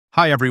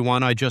Hi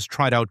everyone, I just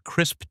tried out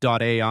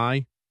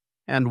Krisp.ai,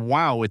 and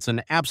wow, it's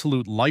an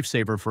absolute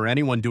lifesaver for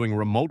anyone doing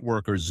remote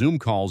work or Zoom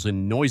calls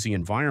in noisy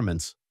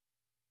environments.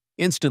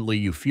 Instantly,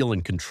 you feel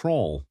in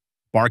control.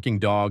 Barking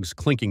dogs,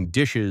 clinking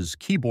dishes,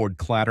 keyboard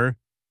clatter,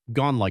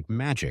 gone like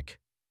magic.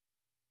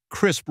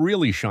 Krisp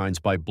really shines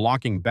by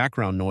blocking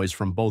background noise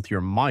from both your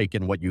mic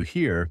and what you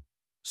hear,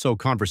 so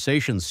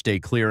conversations stay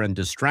clear and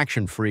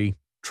distraction-free.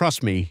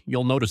 Trust me,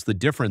 you'll notice the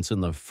difference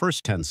in the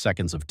first 10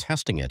 seconds of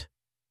testing it.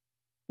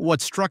 What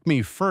struck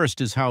me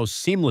first is how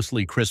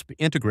seamlessly Krisp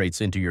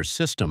integrates into your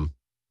system.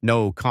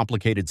 No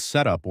complicated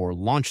setup or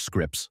launch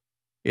scripts.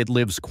 It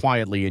lives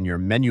quietly in your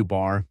menu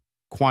bar,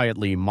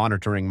 quietly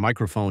monitoring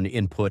microphone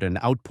input and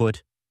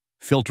output,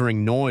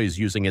 filtering noise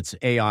using its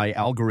AI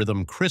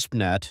algorithm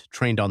KrispNet,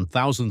 trained on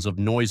thousands of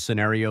noise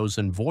scenarios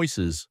and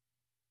voices.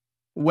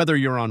 Whether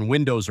you're on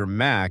Windows or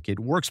Mac, it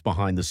works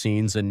behind the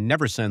scenes and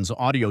never sends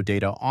audio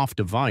data off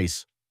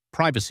device.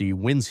 Privacy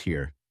wins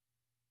here.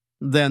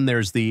 Then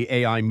there's the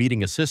AI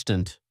meeting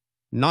assistant.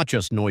 Not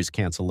just noise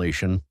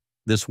cancellation.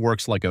 This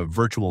works like a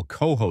virtual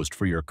co-host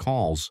for your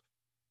calls.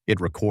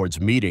 It records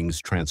meetings,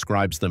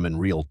 transcribes them in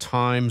real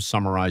time,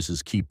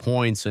 summarizes key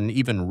points, and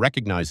even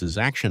recognizes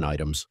action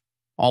items,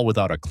 all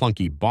without a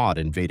clunky bot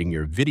invading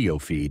your video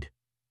feed.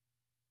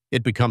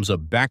 It becomes a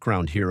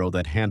background hero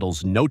that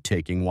handles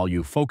note-taking while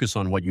you focus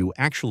on what you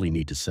actually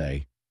need to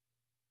say.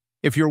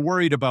 If you're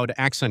worried about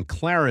accent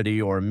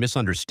clarity or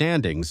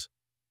misunderstandings,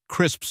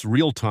 Krisp's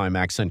real-time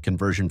accent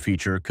conversion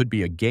feature could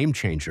be a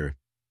game-changer.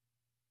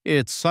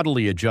 It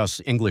subtly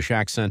adjusts English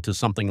accent to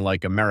something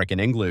like American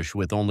English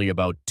with only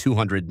about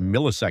 200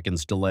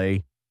 milliseconds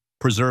delay,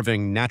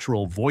 preserving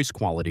natural voice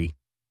quality.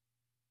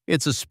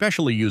 It's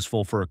especially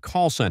useful for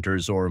call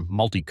centers or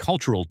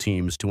multicultural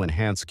teams to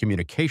enhance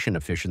communication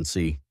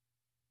efficiency.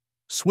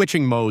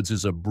 Switching modes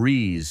is a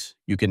breeze.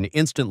 You can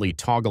instantly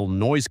toggle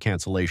noise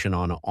cancellation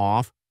on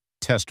off,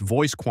 test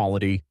voice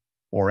quality,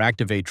 or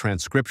activate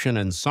transcription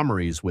and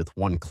summaries with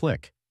one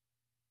click.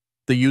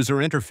 The user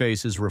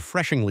interface is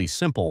refreshingly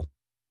simple,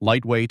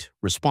 lightweight,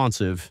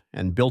 responsive,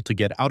 and built to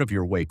get out of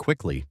your way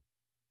quickly.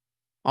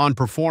 On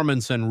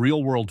performance and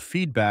real-world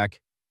feedback,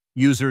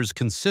 users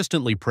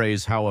consistently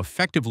praise how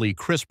effectively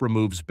Krisp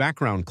removes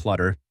background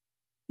clutter.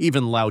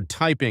 Even loud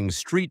typing,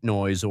 street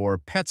noise, or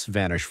pets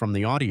vanish from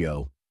the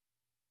audio.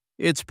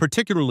 It's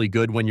particularly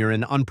good when you're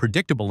in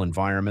unpredictable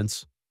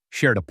environments,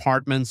 shared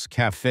apartments,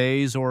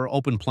 cafes, or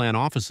open-plan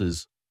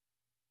offices.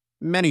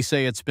 Many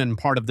say it's been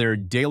part of their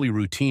daily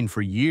routine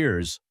for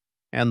years,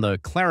 and the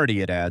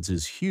clarity it adds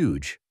is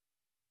huge.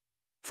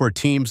 For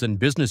teams and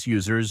business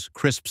users,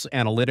 Krisp's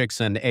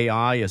analytics and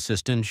AI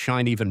assistant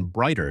shine even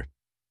brighter.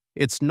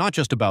 It's not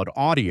just about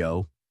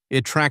audio.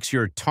 It tracks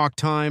your talk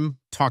time,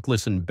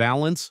 talk-listen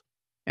balance,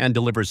 and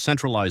delivers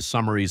centralized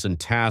summaries and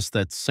tasks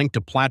that sync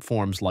to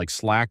platforms like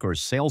Slack or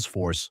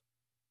Salesforce.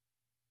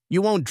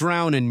 You won't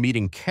drown in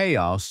meeting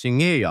chaos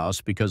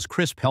because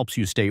Krisp helps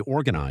you stay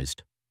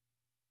organized.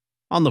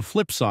 On the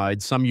flip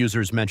side, some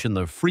users mention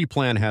the free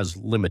plan has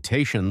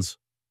limitations,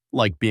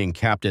 like being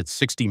capped at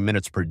 60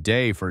 minutes per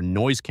day for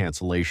noise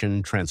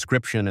cancellation,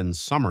 transcription, and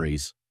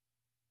summaries.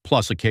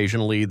 Plus,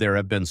 occasionally there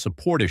have been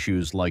support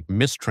issues like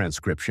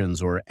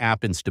mistranscriptions or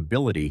app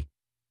instability.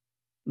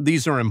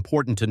 These are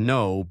important to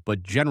know,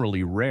 but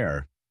generally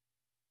rare.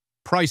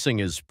 Pricing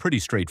is pretty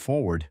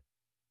straightforward.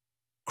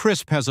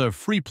 Krisp has a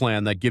free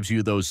plan that gives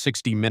you those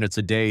 60 minutes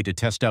a day to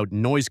test out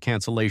noise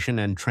cancellation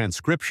and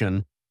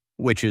transcription,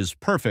 which is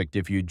perfect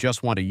if you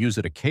just want to use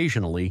it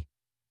occasionally.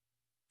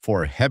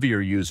 For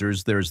heavier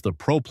users, there's the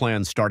Pro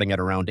plan starting at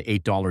around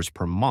 $8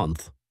 per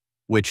month,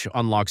 which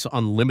unlocks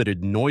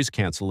unlimited noise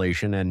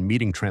cancellation and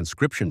meeting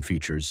transcription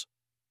features.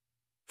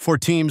 For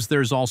teams,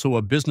 there's also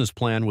a business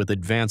plan with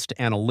advanced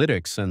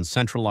analytics and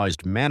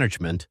centralized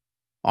management,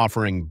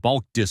 offering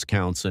bulk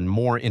discounts and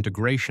more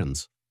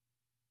integrations.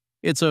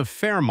 It's a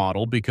fair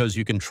model because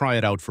you can try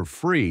it out for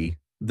free,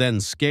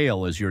 then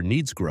scale as your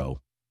needs grow.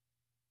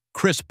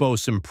 Krisp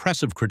boasts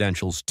impressive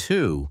credentials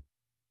too,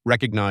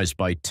 recognized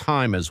by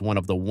Time as one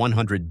of the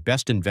 100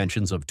 best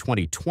inventions of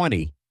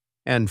 2020,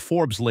 and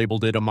Forbes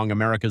labeled it among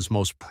America's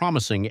most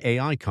promising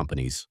AI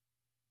companies.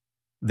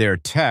 Their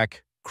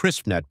tech,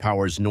 KrispNet,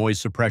 powers noise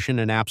suppression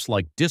in apps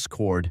like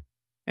Discord,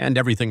 and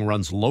everything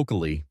runs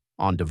locally,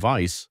 on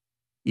device.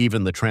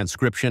 Even the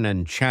transcription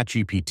and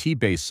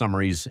ChatGPT-based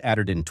summaries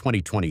added in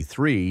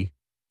 2023,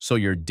 so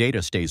your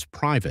data stays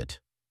private.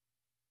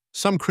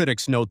 Some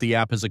critics note the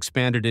app has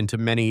expanded into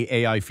many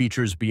AI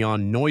features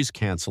beyond noise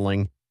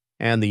canceling,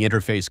 and the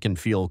interface can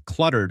feel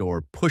cluttered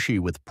or pushy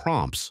with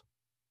prompts.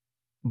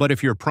 But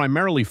if you're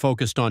primarily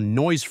focused on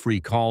noise-free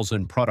calls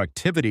and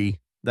productivity,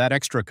 that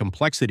extra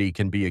complexity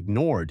can be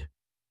ignored.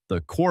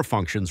 The core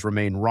functions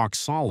remain rock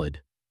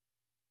solid.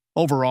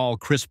 Overall,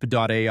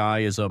 Krisp.ai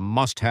is a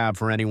must-have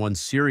for anyone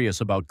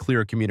serious about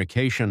clear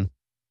communication.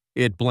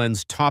 It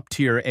blends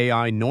top-tier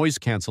AI noise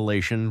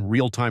cancellation,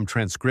 real-time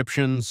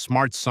transcription,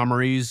 smart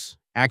summaries,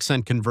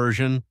 accent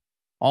conversion,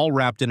 all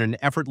wrapped in an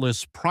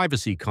effortless,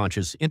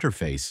 privacy-conscious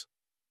interface.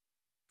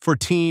 For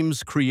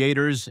teams,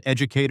 creators,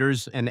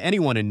 educators, and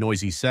anyone in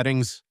noisy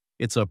settings,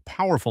 It's a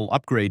powerful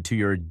upgrade to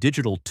your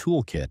digital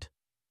toolkit.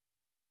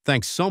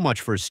 Thanks so much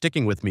for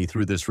sticking with me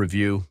through this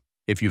review.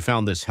 If you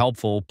found this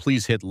helpful,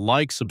 please hit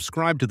like,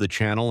 subscribe to the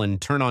channel,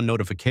 and turn on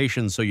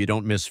notifications so you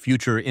don't miss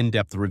future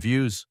in-depth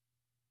reviews.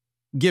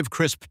 Give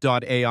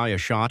Krisp.ai a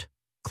shot.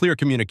 Clear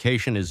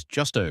communication is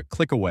just a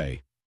click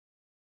away.